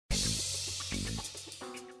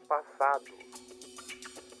Passado.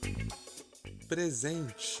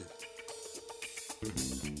 Presente.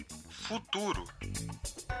 Futuro.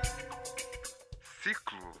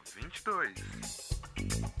 Ciclo 22.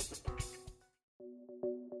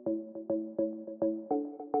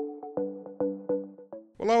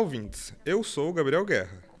 Olá, ouvintes. Eu sou o Gabriel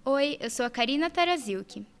Guerra. Oi, eu sou a Karina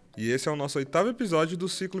Taraziuk. E esse é o nosso 8º episódio do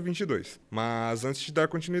Ciclo 22. Mas antes de dar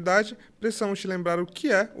continuidade, precisamos te lembrar o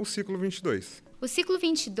que é o Ciclo 22. O Ciclo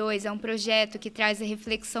 22 é um projeto que traz a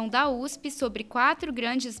reflexão da USP sobre 4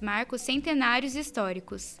 grandes marcos centenários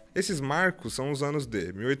históricos. Esses marcos são os anos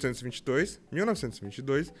de 1822,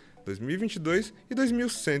 1922, 2022 e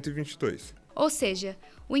 2122. Ou seja,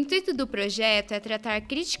 o intuito do projeto é tratar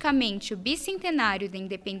criticamente o bicentenário da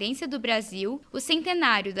independência do Brasil, o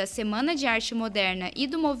centenário da Semana de Arte Moderna e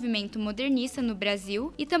do movimento modernista no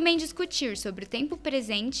Brasil e também discutir sobre o tempo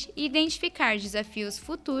presente e identificar desafios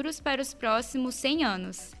futuros para os próximos 100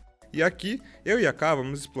 anos. E aqui, eu e a Ká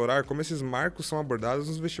vamos explorar como esses marcos são abordados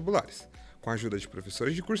nos vestibulares, com a ajuda de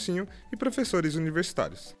professores de cursinho e professores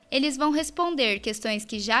universitários. Eles vão responder questões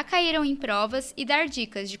que já caíram em provas e dar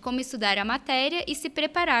dicas de como estudar a matéria e se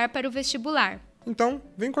preparar para o vestibular. Então,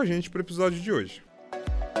 vem com a gente para o episódio de hoje.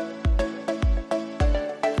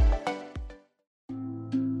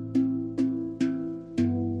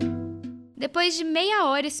 Depois de meia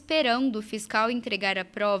hora esperando o fiscal entregar a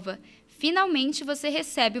prova, finalmente você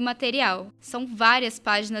recebe o material. São várias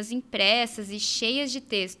páginas impressas e cheias de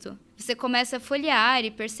texto. Você começa a folhear e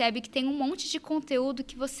percebe que tem um monte de conteúdo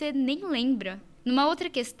que você nem lembra. Numa outra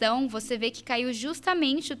questão, você vê que caiu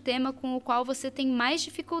justamente o tema com o qual você tem mais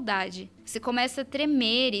dificuldade. Você começa a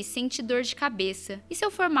tremer e sente dor de cabeça. E se eu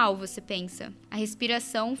for mal, você pensa? A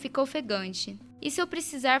respiração fica ofegante. E se eu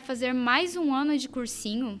precisar fazer mais um ano de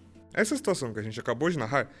cursinho? Essa situação que a gente acabou de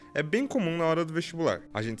narrar é bem comum na hora do vestibular.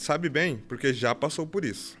 A gente sabe bem porque já passou por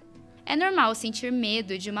isso. É normal sentir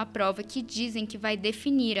medo de uma prova que dizem que vai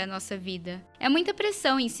definir a nossa vida. É muita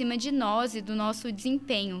pressão em cima de nós e do nosso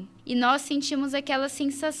desempenho. E nós sentimos aquela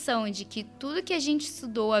sensação de que tudo que a gente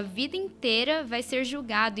estudou a vida inteira vai ser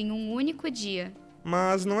julgado em um único dia.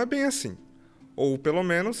 Mas não é bem assim. Ou pelo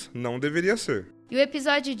menos, não deveria ser. E o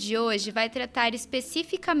episódio de hoje vai tratar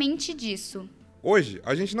especificamente disso. Hoje,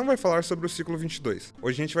 a gente não vai falar sobre o Ciclo 22.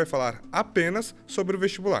 Hoje a gente vai falar apenas sobre o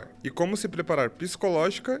vestibular e como se preparar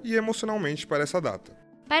psicológica e emocionalmente para essa data.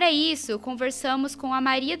 Para isso, conversamos com a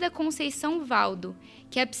Maria da Conceição Valdo,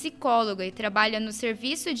 que é psicóloga e trabalha no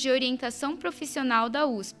Serviço de Orientação Profissional da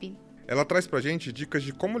USP. Ela traz pra gente dicas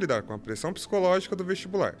de como lidar com a pressão psicológica do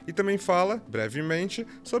vestibular e também fala, brevemente,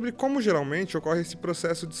 sobre como geralmente ocorre esse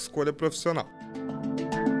processo de escolha profissional.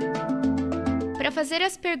 Para fazer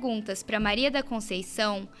as perguntas para Maria da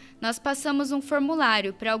Conceição, nós passamos um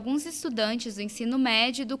formulário para alguns estudantes do ensino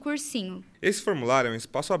médio e do cursinho. Esse formulário é um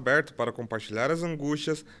espaço aberto para compartilhar as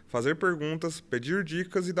angústias, fazer perguntas, pedir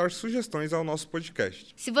dicas e dar sugestões ao nosso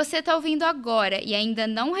podcast. Se você está ouvindo agora e ainda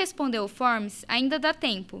não respondeu o Forms, ainda dá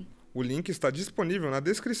tempo. O link está disponível na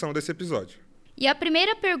descrição desse episódio. E a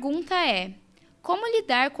primeira pergunta é: como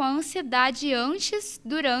lidar com a ansiedade antes,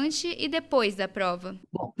 durante e depois da prova?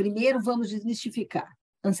 Bom, primeiro vamos desmistificar.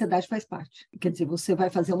 Ansiedade faz parte. Quer dizer, você vai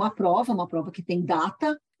fazer uma prova que tem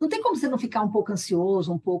data. Não tem como você não ficar um pouco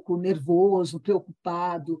ansioso, um pouco nervoso,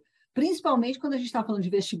 preocupado, principalmente quando a gente está falando de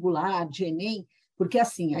vestibular, de Enem, porque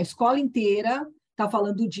assim, a escola inteira está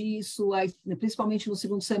falando disso, principalmente no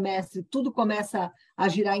segundo semestre, tudo começa a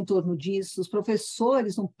girar em torno disso, os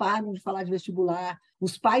professores não param de falar de vestibular,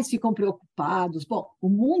 os pais ficam preocupados. Bom, o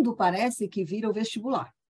mundo parece que vira o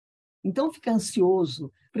vestibular. Então, fica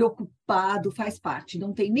ansioso, preocupado, faz parte.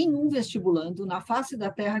 Não tem nenhum vestibulando na face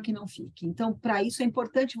da terra que não fique. Então, para isso, é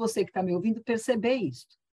importante você que está me ouvindo perceber isso.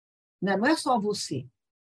 Não é só você.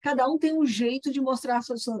 Cada um tem um jeito de mostrar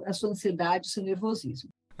a sua ansiedade, o seu nervosismo.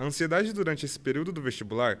 A ansiedade durante esse período do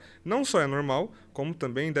vestibular não só é normal, como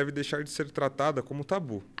também deve deixar de ser tratada como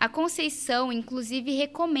tabu. A Conceição, inclusive,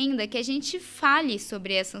 recomenda que a gente fale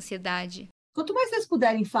sobre essa ansiedade. Quanto mais vocês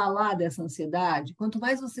puderem falar dessa ansiedade, quanto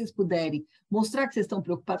mais vocês puderem mostrar que vocês estão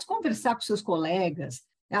preocupados, conversar com seus colegas,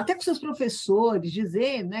 até com seus professores,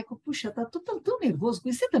 dizer, né, que, puxa, está tão nervoso,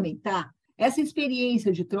 você também está. Essa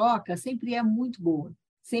experiência de troca sempre é muito boa.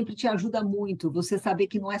 Sempre te ajuda muito você saber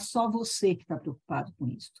que não é só você que está preocupado com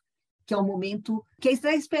isso, que é um momento que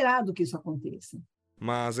é esperado que isso aconteça.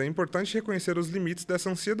 Mas é importante reconhecer os limites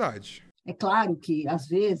dessa ansiedade. É claro que, às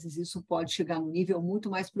vezes, isso pode chegar num nível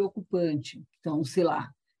muito mais preocupante. Então, sei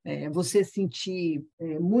lá, você sentir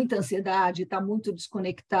muita ansiedade, está muito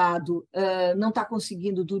desconectado, não está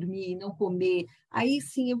conseguindo dormir, não comer, aí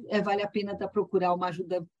sim vale a pena procurar uma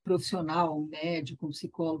ajuda profissional, um médico, um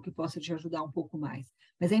psicólogo que possa te ajudar um pouco mais.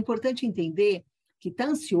 Mas é importante entender que está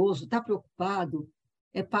ansioso, está preocupado,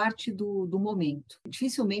 é parte do momento.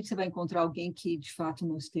 Dificilmente você vai encontrar alguém que, de fato,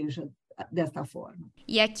 não esteja desta forma.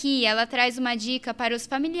 E aqui ela traz uma dica para os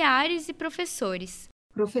familiares e professores.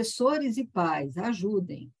 Professores e pais,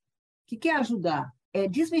 ajudem. O que é ajudar? É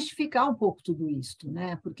desmistificar um pouco tudo isso,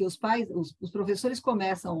 né? Porque os pais, os professores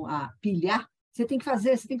começam a pilhar, você tem que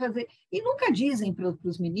fazer, e nunca dizem para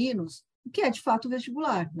os meninos o que é, de fato, o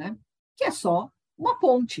vestibular, né? Que é só uma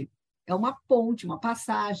ponte, uma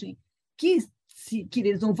passagem, que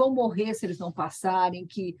eles não vão morrer se eles não passarem,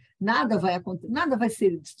 que nada vai acontecer, nada vai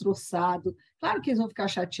ser destroçado. Claro que eles vão ficar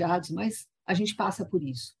chateados, mas a gente passa por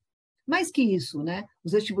isso. Mais que isso, né?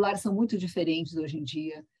 Os vestibulares são muito diferentes hoje em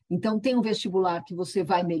dia. Então, tem um vestibular que você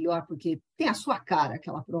vai melhor porque tem a sua cara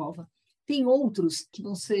aquela prova. Tem outros que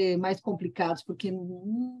vão ser mais complicados porque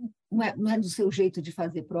não é do seu jeito de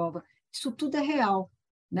fazer prova. Isso tudo é real,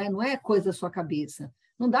 né? Não é coisa da sua cabeça.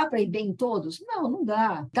 Não dá para ir bem em todos? Não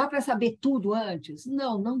dá. Dá para saber tudo antes?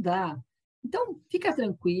 Não dá. Então, fica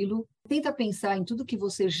tranquilo, tenta pensar em tudo que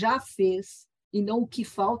você já fez e não o que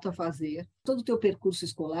falta fazer, todo o teu percurso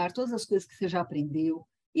escolar, todas as coisas que você já aprendeu,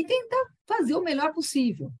 e tenta fazer o melhor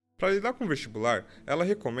possível. Para lidar com o vestibular, ela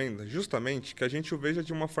recomenda justamente que a gente o veja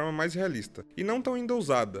de uma forma mais realista e não tão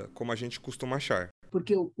endeusada como a gente costuma achar.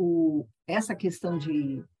 Porque essa questão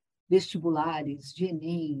de vestibulares, de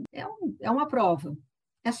Enem, é uma prova.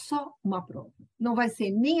 É só uma prova. Não vai ser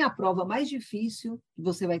nem a prova mais difícil que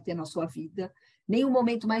você vai ter na sua vida, nem o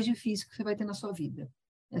momento mais difícil que você vai ter na sua vida.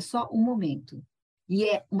 É só um momento. E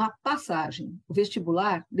é uma passagem. O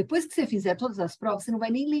vestibular, depois que você fizer todas as provas, você não vai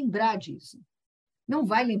nem lembrar disso. Não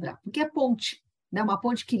vai lembrar, porque é ponte, né? Uma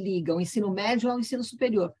ponte que liga o ensino médio ao ensino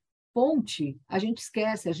superior. Ponte, a gente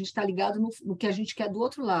esquece, a gente está ligado no que a gente quer do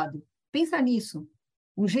outro lado. Pensa nisso.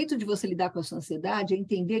 Um jeito de você lidar com a sua ansiedade é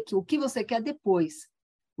entender que o que você quer depois.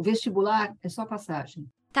 O vestibular é só passagem.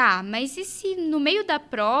 Tá, mas e se no meio da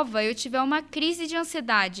prova eu tiver uma crise de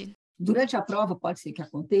ansiedade? Durante a prova pode ser que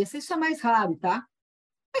aconteça, isso é mais raro, tá?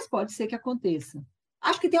 Mas pode ser que aconteça.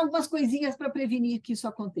 Acho que tem algumas coisinhas para prevenir que isso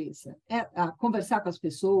aconteça. Conversar com as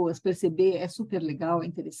pessoas, perceber, é super legal, é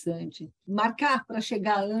interessante. Marcar para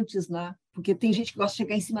chegar antes lá, porque tem gente que gosta de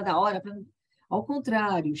chegar em cima da hora. Ao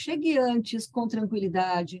contrário, chegue antes, com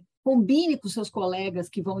tranquilidade. Combine com seus colegas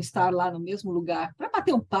que vão estar lá no mesmo lugar para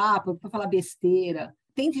bater um papo, para falar besteira.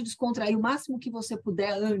 Tente descontrair o máximo que você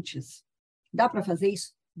puder antes. Dá para fazer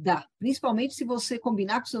isso? Dá. Principalmente se você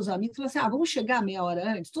combinar com seus amigos, falar assim, vamos chegar meia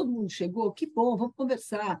hora antes, todo mundo chegou, que bom, vamos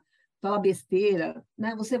conversar, falar besteira,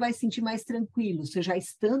 né? Você vai se sentir mais tranquilo, você já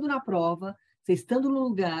estando na prova, você estando no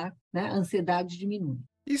lugar, né? A ansiedade diminui.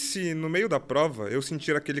 E se, no meio da prova, eu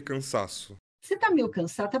sentir aquele cansaço? Você está meio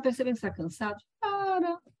cansado, está percebendo que está cansado?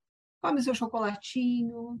 Para, come seu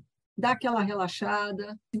chocolatinho, dá aquela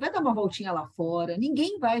relaxada, vai dar uma voltinha lá fora,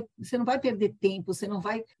 você não vai perder tempo, você não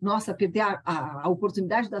vai, perder a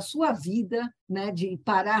oportunidade da sua vida, né, de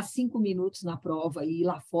parar 5 minutos na prova e ir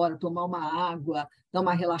lá fora, tomar uma água, dar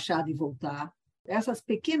uma relaxada e voltar. Essas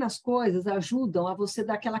pequenas coisas ajudam a você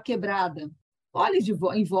dar aquela quebrada. Olhe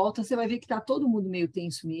em volta, você vai ver que está todo mundo meio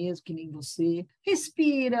tenso mesmo, que nem você.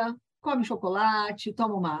 Respira, come chocolate,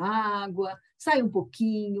 toma uma água, sai um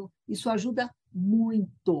pouquinho, isso ajuda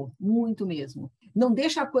muito, muito mesmo. Não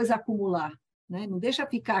deixa a coisa acumular, né? Não deixa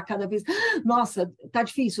ficar cada vez, nossa, tá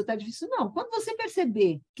difícil. Não, quando você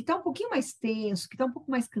perceber que está um pouquinho mais tenso, que está um pouco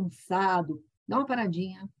mais cansado, dá uma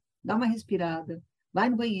paradinha, dá uma respirada, vai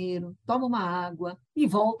no banheiro, toma uma água e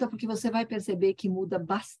volta, porque você vai perceber que muda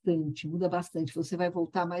bastante, você vai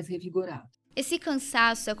voltar mais revigorado. Esse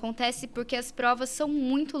cansaço acontece porque as provas são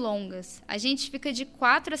muito longas. A gente fica de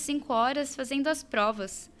 4 a 5 horas fazendo as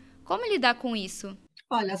provas. Como lidar com isso?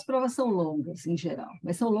 Olha, as provas são longas, em geral,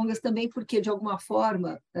 mas são longas também porque, de alguma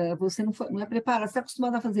forma, você não é preparado. Você está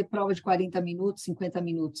acostumado a fazer prova de 40 minutos, 50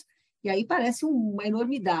 minutos, e aí parece uma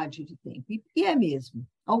enormidade de tempo, e é mesmo.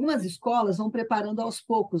 Algumas escolas vão preparando aos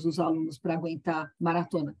poucos os alunos para aguentar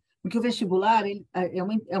maratona, porque o vestibular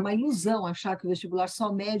é uma ilusão achar que o vestibular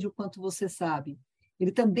só mede o quanto você sabe.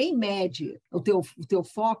 Ele também mede o teu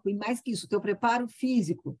foco e, mais que isso, o teu preparo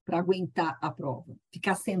físico para aguentar a prova,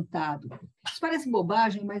 ficar sentado. Isso parece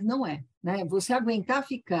bobagem, mas não é, né? Você aguentar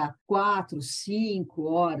ficar 4, 5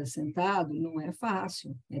 horas sentado não é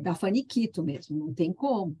fácil, é dar faniquito mesmo, não tem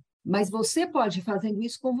como. Mas você pode ir fazendo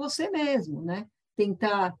isso com você mesmo, né?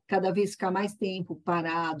 tentar cada vez ficar mais tempo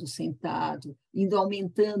parado, sentado, indo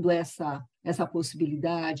aumentando essa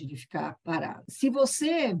possibilidade de ficar parado. Se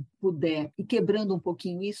você puder ir quebrando um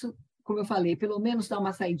pouquinho isso, como eu falei, pelo menos dar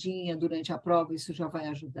uma saidinha durante a prova, isso já vai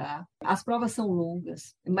ajudar. As provas são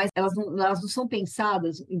longas, mas elas não são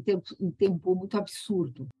pensadas em tempo muito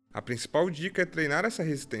absurdo. A principal dica é treinar essa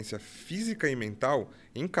resistência física e mental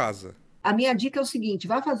em casa. A minha dica é o seguinte,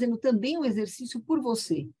 vá fazendo também um exercício por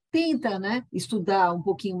você. Tenta, estudar um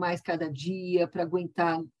pouquinho mais cada dia para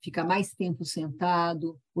aguentar ficar mais tempo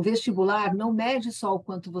sentado. O vestibular não mede só o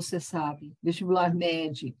quanto você sabe. O vestibular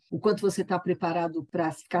mede o quanto você está preparado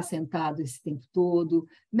para ficar sentado esse tempo todo,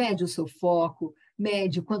 mede o seu foco,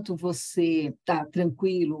 mede o quanto você está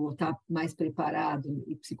tranquilo ou está mais preparado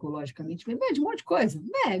e psicologicamente. Mede um monte de coisa,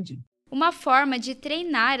 mede. Uma forma de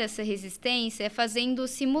treinar essa resistência é fazendo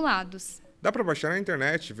simulados. Dá para baixar na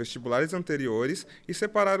internet vestibulares anteriores e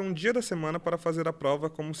separar um dia da semana para fazer a prova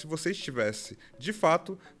como se você estivesse, de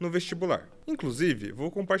fato, no vestibular. Inclusive, vou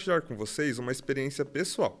compartilhar com vocês uma experiência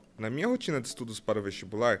pessoal. Na minha rotina de estudos para o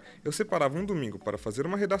vestibular, eu separava um domingo para fazer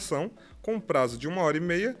uma redação, com um prazo de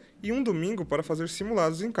 1h30, e um domingo para fazer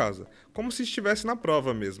simulados em casa, como se estivesse na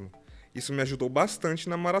prova mesmo. Isso me ajudou bastante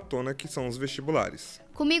na maratona que são os vestibulares.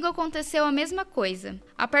 Comigo aconteceu a mesma coisa.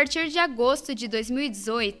 A partir de agosto de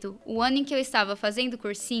 2018, o ano em que eu estava fazendo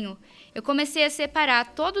cursinho, eu comecei a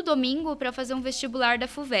separar todo domingo para fazer um vestibular da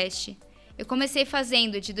FUVEST. Eu comecei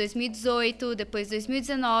fazendo de 2018, depois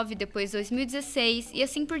 2019, depois 2016 e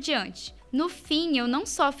assim por diante. No fim, eu não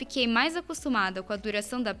só fiquei mais acostumada com a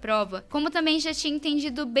duração da prova, como também já tinha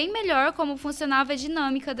entendido bem melhor como funcionava a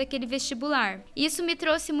dinâmica daquele vestibular. Isso me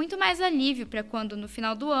trouxe muito mais alívio para quando, no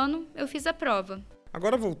final do ano, eu fiz a prova.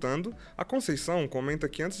 Agora voltando, a Conceição comenta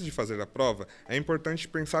que antes de fazer a prova é importante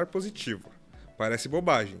pensar positivo. Parece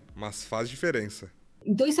bobagem, mas faz diferença.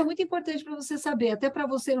 Então, isso é muito importante para você saber, até para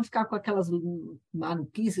você não ficar com aquelas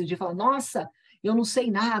maluquices de falar, nossa, eu não sei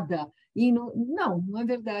nada. E não é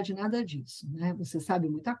verdade nada disso. Você sabe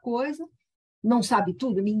muita coisa, não sabe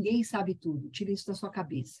tudo, ninguém sabe tudo. Tira isso da sua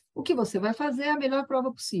cabeça. O que você vai fazer é a melhor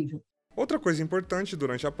prova possível. Outra coisa importante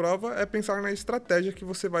durante a prova é pensar na estratégia que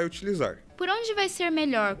você vai utilizar. Por onde vai ser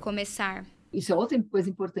melhor começar? Isso é outra coisa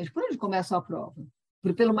importante. Por onde começa a prova?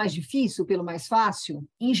 Pelo mais difícil, pelo mais fácil?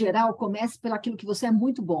 Em geral, comece pelo aquilo que você é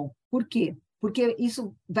muito bom. Por quê? Porque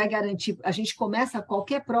isso vai garantir... A gente começa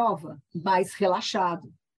qualquer prova mais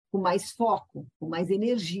relaxado, com mais foco, com mais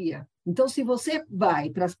energia. Então, se você vai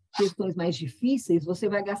para as questões mais difíceis, você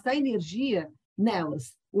vai gastar energia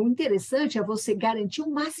nelas. O interessante é você garantir o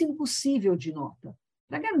máximo possível de nota.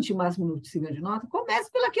 Para garantir o máximo possível de nota,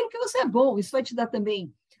 comece pelo aquilo que você é bom. Isso vai te dar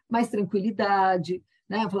também mais tranquilidade,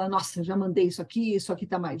 falar, nossa, já mandei isso aqui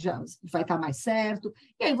tá mais, já vai estar mais certo.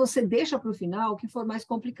 E aí você deixa para o final o que for mais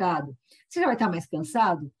complicado. Você já vai estar mais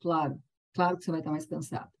cansado? Claro que você vai estar mais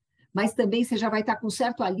cansado. Mas também você já vai estar com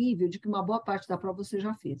certo alívio de que uma boa parte da prova você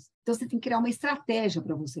já fez. Então, você tem que criar uma estratégia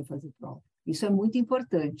para você fazer prova. Isso é muito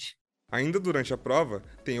importante. Ainda durante a prova,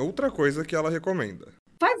 tem outra coisa que ela recomenda.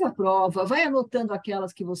 Faz a prova, vai anotando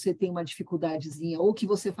aquelas que você tem uma dificuldadezinha, ou que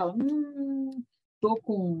você fala, estou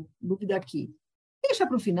com dúvida aqui. Deixa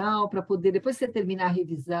para o final, para poder, depois você terminar a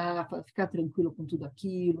revisar, ficar tranquilo com tudo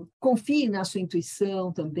aquilo. Confie na sua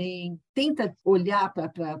intuição também. Tenta olhar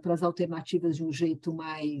para as alternativas de um jeito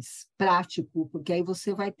mais prático, porque aí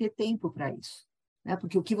você vai ter tempo para isso.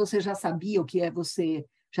 Porque o que você já sabia, o que você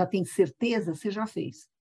já tem certeza, você já fez.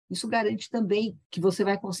 Isso garante também que você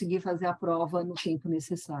vai conseguir fazer a prova no tempo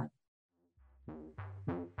necessário.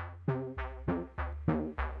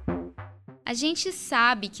 A gente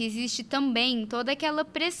sabe que existe também toda aquela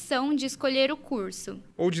pressão de escolher o curso.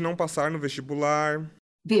 Ou de não passar no vestibular.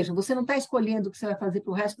 Veja, você não está escolhendo o que você vai fazer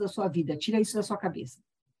para o resto da sua vida. Tira isso da sua cabeça.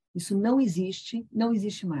 Isso não existe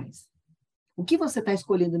mais. O que você está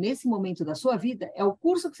escolhendo nesse momento da sua vida é o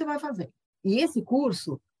curso que você vai fazer. E esse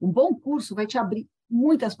curso, um bom curso, vai te abrir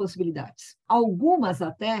muitas possibilidades. Algumas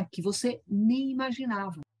até que você nem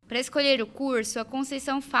imaginava. Para escolher o curso, a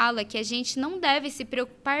Conceição fala que a gente não deve se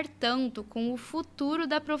preocupar tanto com o futuro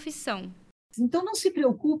da profissão. Então, não se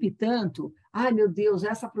preocupe tanto. Ai, meu Deus,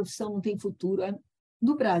 essa profissão não tem futuro.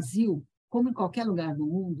 No Brasil, como em qualquer lugar do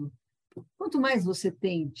mundo, quanto mais você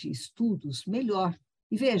tem de estudos, melhor.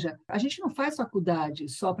 E veja, a gente não faz faculdade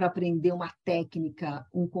só para aprender uma técnica,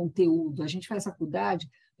 um conteúdo. A gente faz faculdade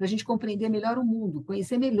para a gente compreender melhor o mundo,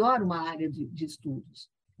 conhecer melhor uma área de estudos.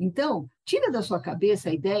 Então, tira da sua cabeça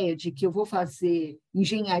a ideia de que eu vou fazer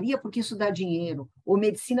engenharia porque isso dá dinheiro, ou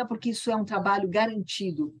medicina porque isso é um trabalho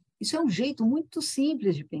garantido. Isso é um jeito muito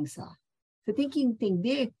simples de pensar. Você tem que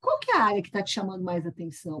entender qual que é a área que está te chamando mais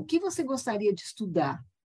atenção, o que você gostaria de estudar,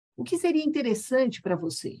 O que seria interessante para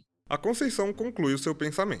você? A Conceição conclui o seu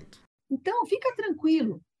pensamento. Então, fica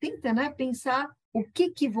tranquilo, tenta, né, pensar o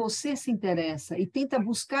que você se interessa e tenta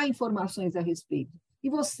buscar informações a respeito.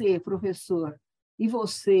 E você, professor, e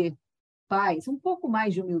você, pais, um pouco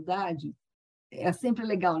mais de humildade é sempre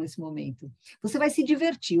legal nesse momento. Você vai se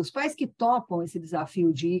divertir. Os pais que topam esse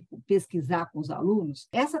desafio de ir pesquisar com os alunos,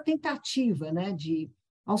 essa tentativa, né, de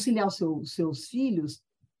auxiliar os seus filhos,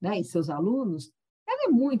 né, e seus alunos, ela é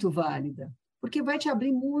muito válida, porque vai te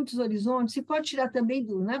abrir muitos horizontes e pode tirar também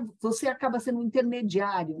né, você acaba sendo um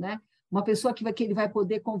intermediário, né? Uma pessoa que ele vai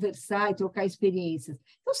poder conversar e trocar experiências.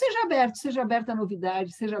 Então, seja aberto à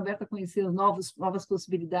novidade, seja aberto a conhecer novas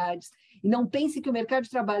possibilidades, e não pense que o mercado de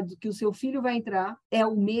trabalho que o seu filho vai entrar é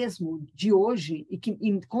o mesmo de hoje e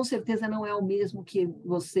com certeza não é o mesmo que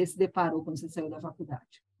você se deparou quando você saiu da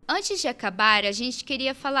faculdade. Antes de acabar, a gente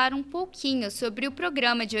queria falar um pouquinho sobre o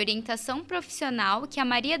programa de orientação profissional que a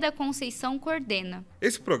Maria da Conceição coordena.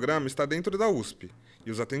 Esse programa está dentro da USP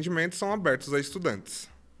e os atendimentos são abertos a estudantes.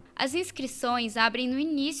 As inscrições abrem no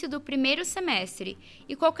início do primeiro semestre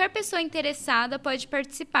e qualquer pessoa interessada pode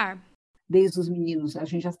participar. Desde os meninos, a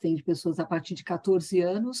gente atende pessoas a partir de 14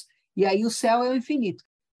 anos e aí o céu é o infinito.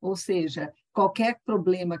 Ou seja, qualquer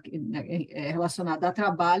problema relacionado a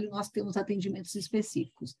trabalho, nós temos atendimentos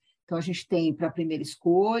específicos. Então, a gente tem para a primeira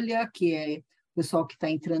escolha, que é o pessoal que está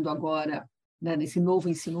entrando agora, né, nesse novo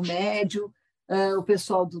ensino médio, o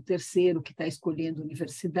pessoal do terceiro que está escolhendo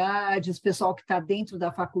universidades, o pessoal que está dentro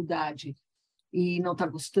da faculdade e não está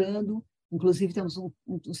gostando. Inclusive, temos um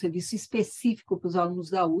serviço específico para os alunos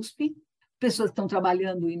da USP, pessoas que estão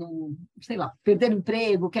trabalhando e não, sei lá, perderam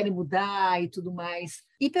emprego, querem mudar e tudo mais.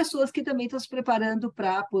 E pessoas que também estão se preparando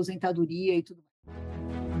para a aposentadoria e tudo mais.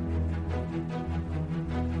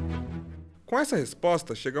 Com essa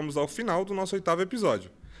resposta, chegamos ao final do nosso 8º episódio.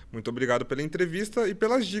 Muito obrigado pela entrevista e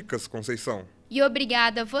pelas dicas, Conceição. E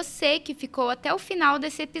obrigada a você que ficou até o final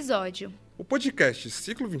desse episódio. O podcast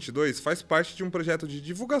Ciclo 22 faz parte de um projeto de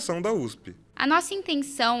divulgação da USP. A nossa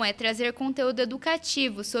intenção é trazer conteúdo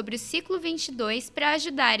educativo sobre o Ciclo 22 para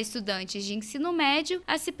ajudar estudantes de ensino médio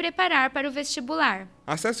a se preparar para o vestibular.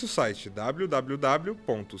 Acesse o site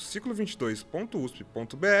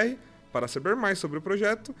www.ciclo22.usp.br para saber mais sobre o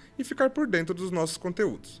projeto e ficar por dentro dos nossos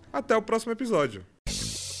conteúdos. Até o próximo episódio.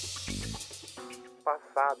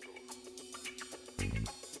 Passado.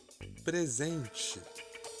 Presente.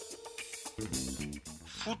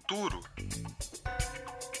 Futuro.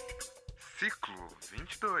 Ciclo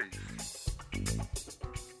 22.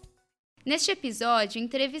 Neste episódio,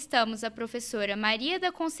 entrevistamos a professora Maria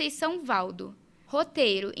da Conceição Valdo.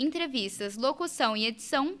 Roteiro, entrevistas, locução e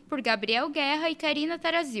edição por Gabriel Guerra e Karina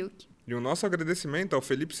Taraziuk. E o nosso agradecimento ao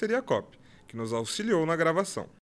Felipe Seriacop, que nos auxiliou na gravação.